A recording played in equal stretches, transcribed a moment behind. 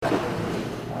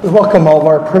We welcome all of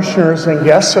our parishioners and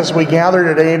guests as we gather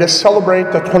today to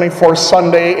celebrate the 24th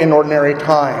Sunday in Ordinary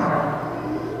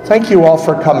Time. Thank you all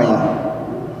for coming.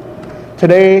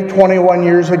 Today, 21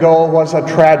 years ago, was a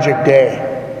tragic day.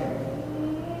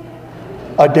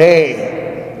 A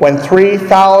day when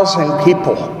 3,000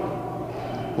 people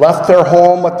left their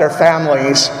home with their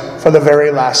families for the very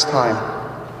last time.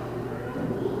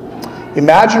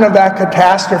 Imagine if that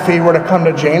catastrophe were to come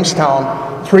to Jamestown.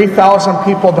 3,000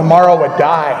 people tomorrow would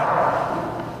die.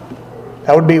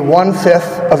 That would be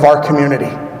 1/5 of our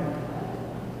community.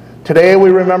 Today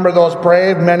we remember those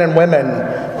brave men and women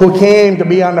who came to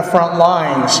be on the front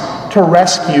lines, to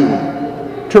rescue,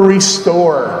 to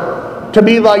restore, to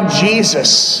be like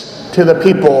Jesus to the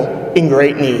people in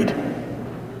great need.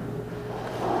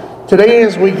 Today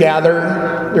as we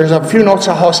gather, there's a few notes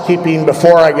of housekeeping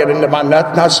before I get into my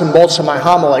nuts and bolts of my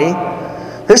homily.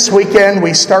 This weekend,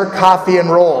 we start Coffee and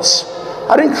Rolls.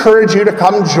 I'd encourage you to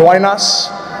come join us,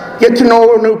 get to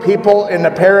know new people in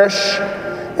the parish,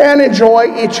 and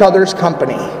enjoy each other's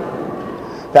company.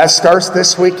 That starts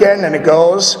this weekend, and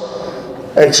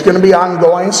it's going to be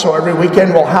ongoing, so every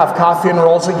weekend we'll have Coffee and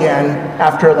Rolls again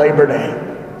after Labor Day.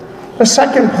 The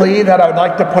second plea that I would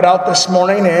like to put out this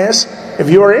morning is, if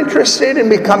you are interested in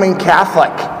becoming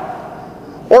Catholic,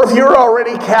 or if you're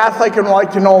already Catholic and would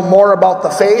like to know more about the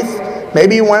faith,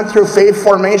 maybe you went through faith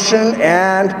formation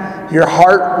and your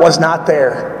heart was not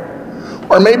there.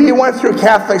 Or maybe you went through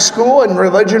Catholic school and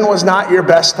religion was not your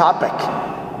best topic.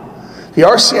 The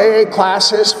RCIA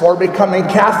classes for becoming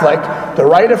Catholic, the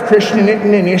rite of Christian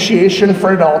initiation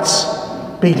for adults,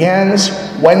 begins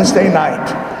Wednesday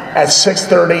night at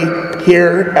 6:30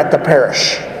 here at the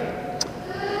parish.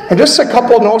 And just a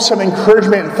couple of notes of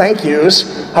encouragement and thank yous.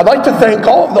 I'd like to thank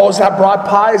all of those that brought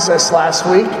pies this last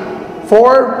week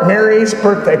for Mary's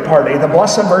birthday party, the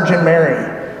Blessed Virgin Mary.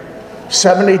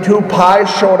 72 pies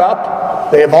showed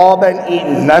up. They have all been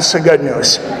eaten. That's the good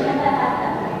news.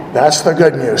 That's the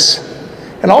good news.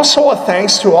 And also a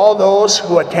thanks to all those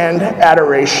who attend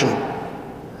adoration.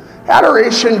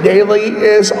 Adoration daily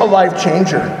is a life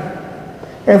changer.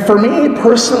 And for me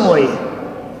personally,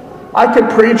 I could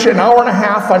preach an hour and a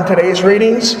half on today's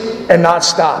readings and not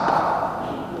stop.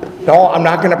 No, I'm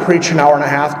not going to preach an hour and a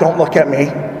half. Don't look at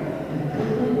me.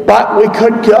 But we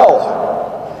could go.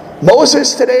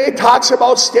 Moses today talks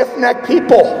about stiff-necked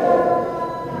people.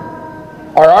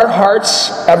 Are our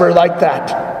hearts ever like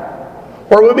that?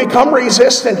 Or we become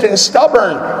resistant and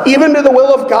stubborn, even to the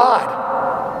will of God?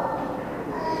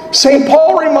 St.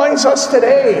 Paul reminds us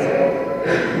today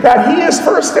that he is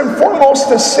first and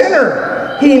foremost a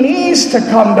sinner. He needs to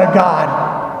come to God.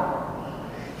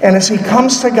 And as he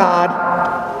comes to God,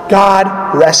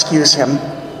 God rescues him.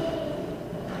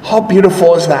 How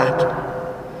beautiful is that?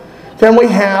 Then we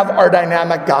have our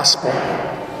dynamic gospel.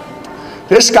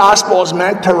 This gospel is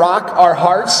meant to rock our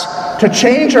hearts, to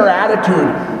change our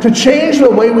attitude, to change the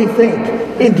way we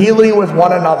think in dealing with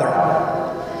one another.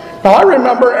 Now I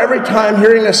remember every time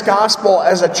hearing this gospel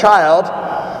as a child,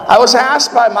 I was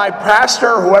asked by my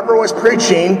pastor, whoever was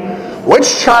preaching,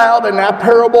 which child in that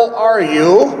parable are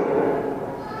you?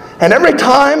 And every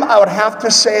time I would have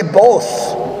to say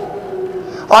both.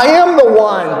 I am the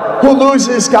one who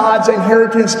loses God's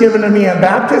inheritance given to me in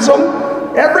baptism.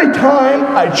 Every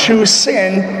time I choose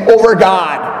sin over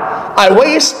God, I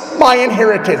waste my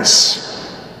inheritance.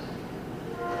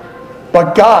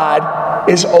 But God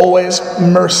is always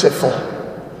merciful.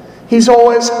 He's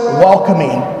always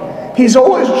welcoming. He's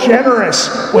always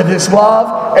generous with his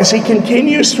love as he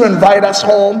continues to invite us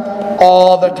home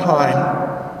all the time.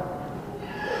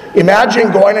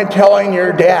 Imagine going and telling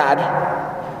your dad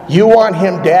you want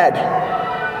him dead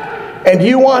and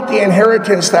you want the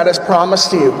inheritance that is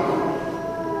promised to you.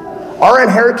 Our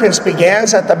inheritance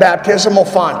begins at the baptismal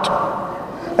font.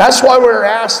 That's why we're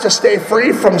asked to stay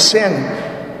free from sin.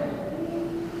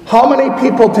 How many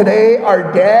people today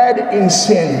are dead in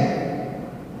sin?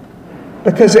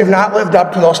 Because they've not lived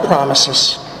up to those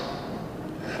promises.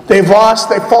 They've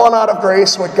fallen out of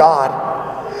grace with God.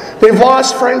 They've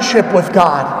lost friendship with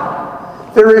God.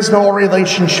 There is no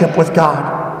relationship with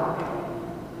God.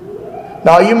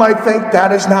 Now you might think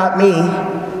that is not me.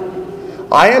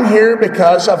 I am here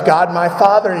because of God my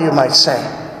Father, you might say.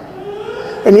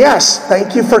 And yes,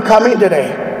 thank you for coming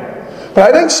today. But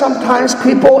I think sometimes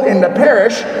people in the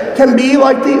parish can be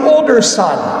like the older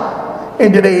son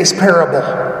in today's parable,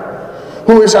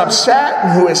 who is upset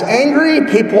and who is angry.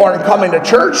 People aren't coming to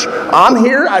church. I'm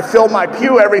here. I fill my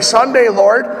pew every Sunday,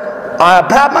 Lord. I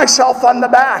pat myself on the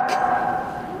back.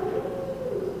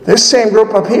 This same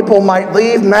group of people might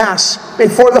leave Mass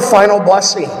before the final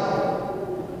blessing.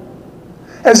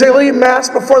 As they leave Mass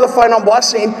before the final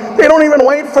blessing, they don't even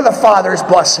wait for the Father's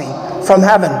blessing from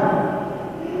heaven.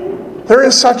 They're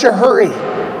in such a hurry.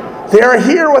 They are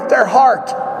here with their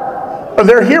heart, or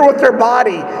they're here with their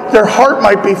body. Their heart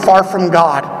might be far from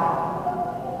God.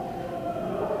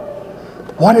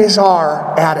 What is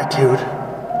our attitude?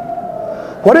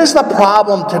 What is the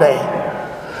problem today?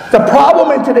 The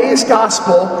problem in today's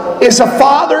gospel is the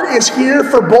Father is here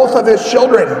for both of his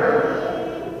children,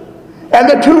 and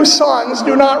the two sons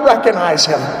do not recognize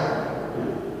him.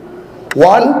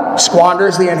 One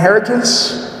squanders the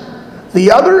inheritance.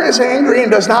 The other is angry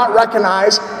and does not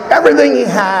recognize everything he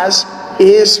has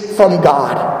is from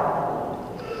God.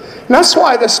 And that's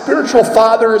why the spiritual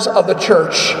fathers of the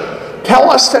church tell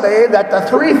us today that the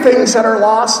three things that are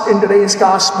lost in today's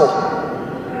gospel,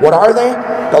 what are they?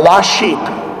 The lost sheep,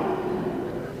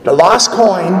 the lost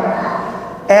coin,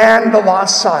 and the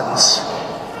lost sons.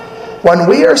 When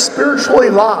we are spiritually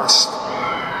lost,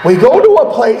 we go to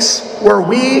a place where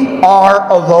we are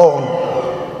alone.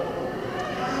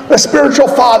 The spiritual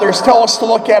fathers tell us to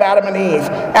look at Adam and Eve.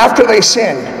 After they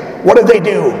sinned, what did they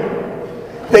do?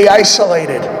 They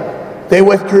isolated. They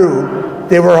withdrew.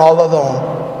 They were all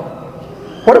alone.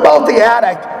 What about the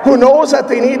addict who knows that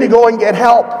they need to go and get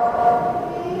help,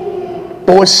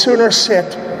 but would sooner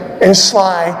sit and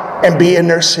sly and be in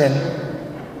their sin?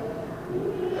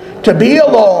 To be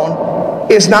alone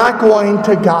is not going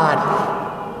to God.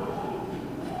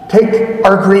 Take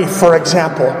our grief, for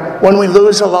example, when we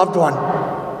lose a loved one.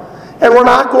 And we're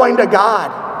not going to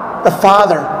God, the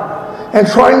Father, and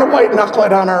trying to white knuckle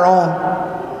it on our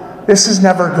own. This is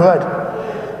never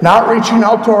good. Not reaching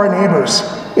out to our neighbors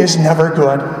is never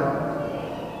good.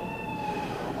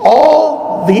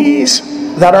 All these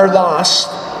that are lost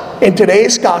in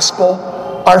today's gospel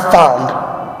are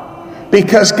found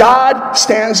because God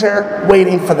stands there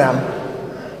waiting for them.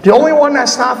 The only one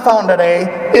that's not found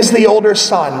today is the older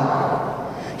son.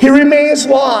 He remains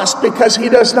lost because he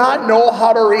does not know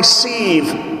how to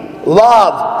receive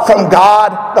love from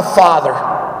God the Father.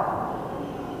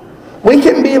 We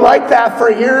can be like that for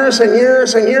years and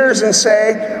years and years and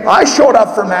say, I showed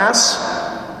up for Mass,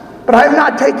 but I have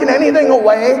not taken anything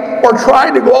away or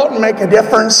tried to go out and make a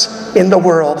difference in the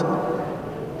world.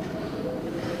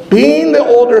 Being the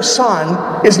older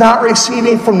son is not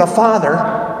receiving from the Father.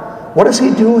 What is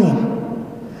he doing?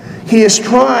 He is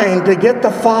trying to get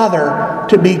the Father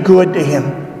to be good to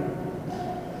him.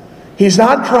 He's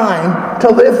not trying to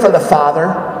live for the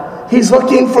Father. He's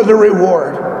looking for the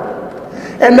reward.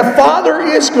 And the Father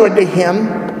is good to him,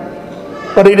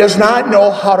 but he does not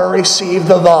know how to receive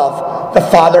the love the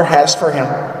Father has for him.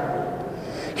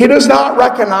 He does not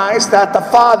recognize that the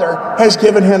Father has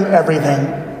given him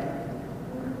everything.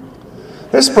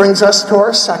 This brings us to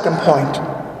our second point.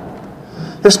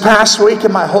 This past week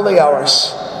in my holy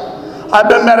hours, I've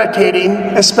been meditating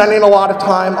and spending a lot of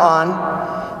time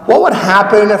on what would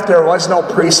happen if there was no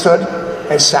priesthood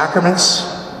and sacraments.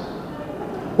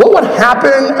 What would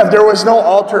happen if there was no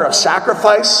altar of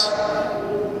sacrifice?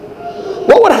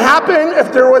 What would happen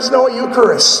if there was no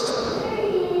Eucharist?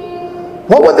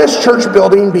 What would this church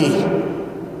building be?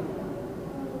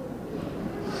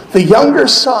 The younger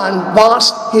son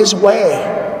lost his way,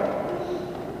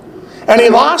 and he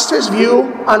lost his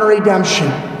view on redemption.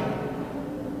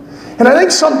 And I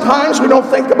think sometimes we don't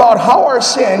think about how our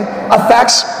sin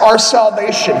affects our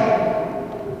salvation.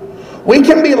 We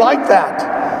can be like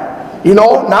that,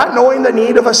 not knowing the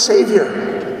need of a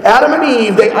Savior. Adam and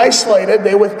Eve, they isolated,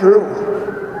 they withdrew.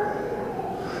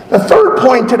 The third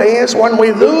point today is when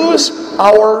we lose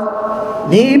our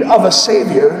need of a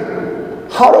Savior,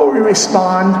 how do we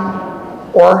respond,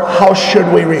 or how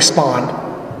should we respond?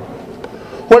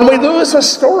 When we lose the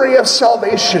story of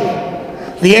salvation,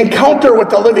 the encounter with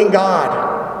the living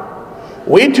God,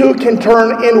 we too can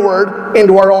turn inward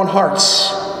into our own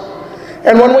hearts.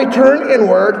 And when we turn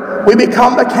inward, we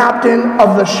become the captain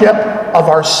of the ship of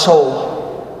our soul.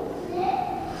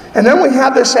 And then we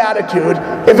have this attitude,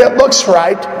 if it looks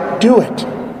right, do it.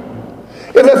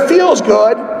 If it feels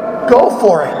good, go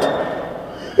for it.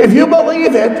 If you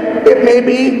believe it, it may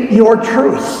be your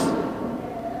truth.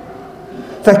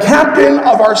 The captain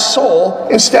of our soul,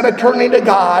 instead of turning to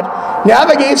God,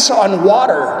 navigates on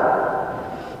water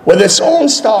with its own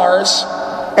stars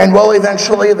and will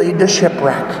eventually lead to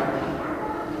shipwreck.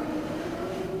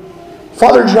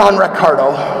 Father John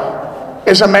Riccardo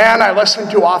is a man I listen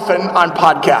to often on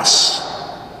podcasts.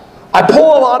 I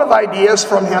pull a lot of ideas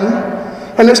from him,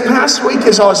 and this past week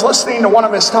as I was listening to one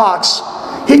of his talks,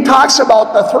 he talks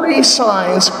about the 3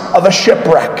 signs of a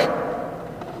shipwreck.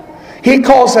 He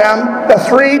calls them the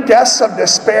 3 deaths of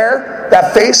despair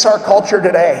that face our culture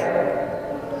today.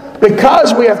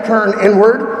 because we have turned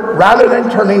inward rather than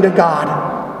turning to God.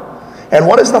 And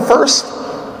what is the first?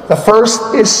 The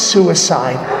first is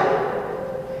suicide.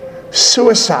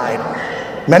 Suicide.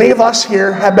 Many of us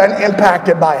here have been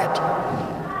impacted by it.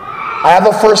 I have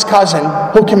a first cousin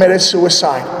who committed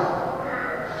suicide.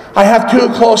 I have 2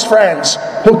 close friends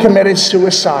who committed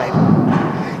suicide.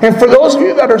 And for those of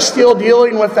you that are still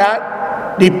dealing with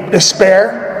that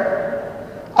despair,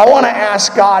 I want to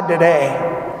ask God today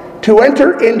to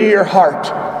enter into your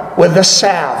heart with the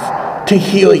salve to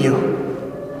heal you.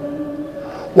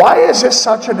 Why is this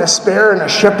such a despair and a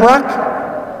shipwreck?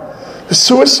 The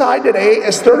suicide today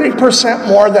is 30%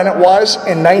 more than it was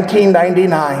in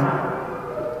 1999.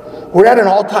 We're at an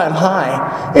all-time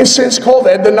high. And since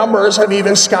COVID, the numbers have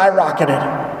even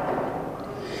skyrocketed.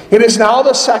 It is now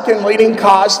the second leading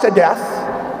cause to death.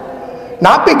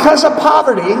 Not because of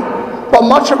poverty, but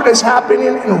much of it is happening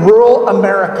in rural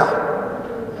America.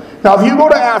 Now, if you go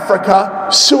to Africa,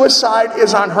 suicide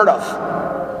is unheard of.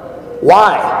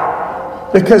 Why?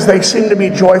 Because they seem to be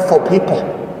joyful people.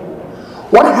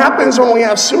 What happens when we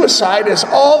have suicide is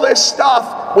all this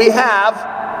stuff we have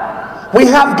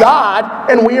God,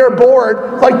 and we are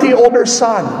bored like the older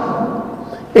son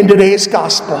in today's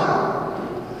gospel.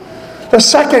 The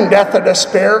second death of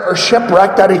despair or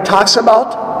shipwreck that he talks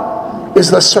about is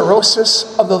the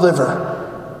cirrhosis of the liver,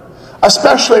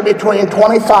 especially between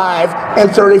 25 and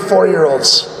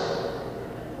 34-year-olds.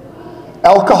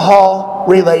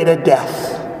 Alcohol-related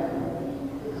death.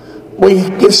 We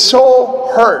get so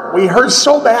hurt, we hurt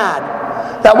so bad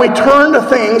that we turn to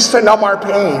things to numb our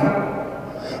pain.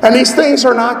 And these things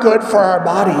are not good for our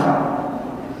body.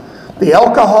 The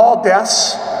alcohol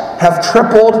deaths have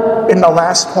tripled in the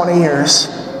last 20 years.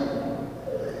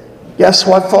 Guess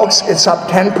what, folks? It's up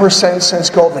 10% since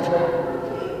COVID.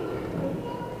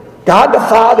 God the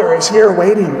Father is here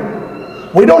waiting.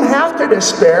 We don't have to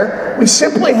despair. We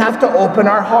simply have to open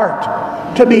our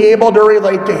heart to be able to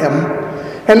relate to Him.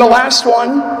 And the last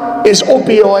one is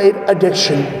opioid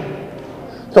addiction.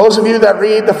 Those of you that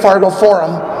read the Fargo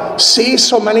Forum see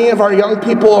so many of our young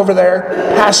people over there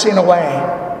passing away.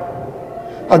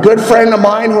 A good friend of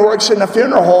mine who works in the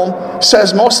funeral home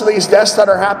says most of these deaths that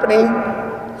are happening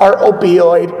are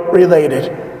opioid related.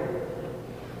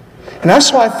 And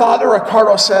that's why Father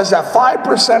Ricardo says that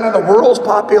 5% of the world's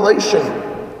population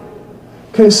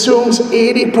consumes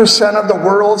 80% of the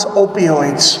world's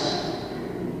opioids.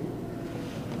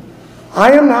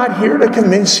 I am not here to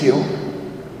convince you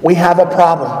we have a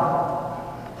problem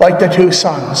like the 2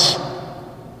 sons.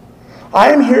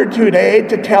 I am here today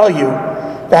to tell you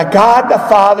that God the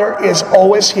Father is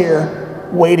always here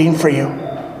waiting for you.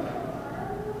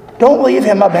 Don't leave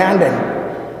Him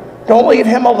abandoned. Don't leave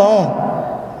Him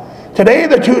alone. Today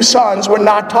the 2 sons would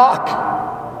not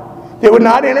talk. They would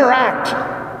not interact.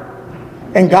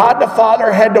 And God the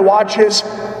Father had to watch His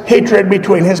hatred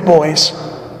between His boys.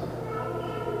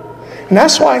 And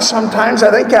that's why sometimes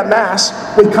I think at Mass,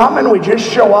 we come and we just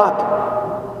show up.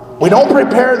 We don't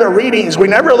prepare the readings. We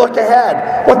never look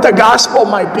ahead what the gospel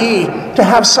might be to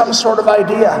have some sort of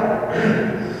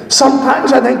idea.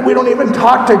 Sometimes I think we don't even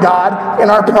talk to God in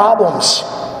our problems.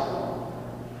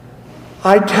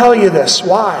 I tell you this,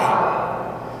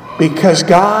 why? Because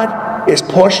God is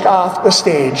pushed off the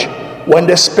stage when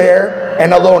despair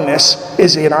and aloneness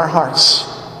is in our hearts.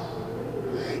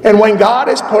 And when God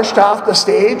is pushed off the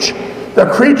stage, the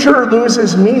creature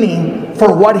loses meaning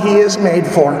for what he is made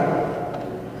for.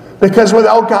 Because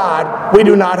without God, we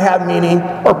do not have meaning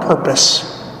or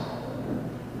purpose.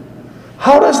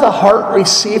 How does the heart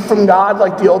receive from God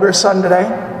like the older son today?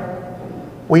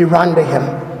 We run to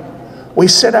Him. We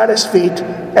sit at His feet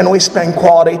and we spend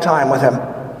quality time with Him.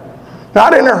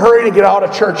 Not in a hurry to get out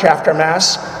of church after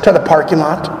Mass to the parking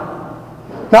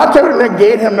lot. Not to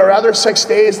negate Him the other 6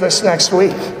 days this next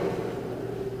week.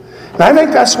 And I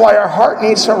think that's why our heart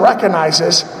needs to recognize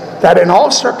this, that in all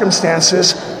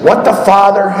circumstances, what the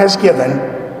Father has given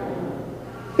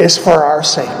is for our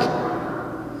sake.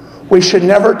 We should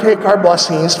never take our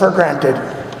blessings for granted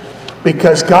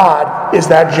because God is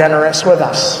that generous with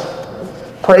us.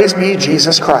 Praise be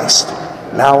Jesus Christ,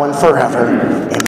 now and forever. Amen.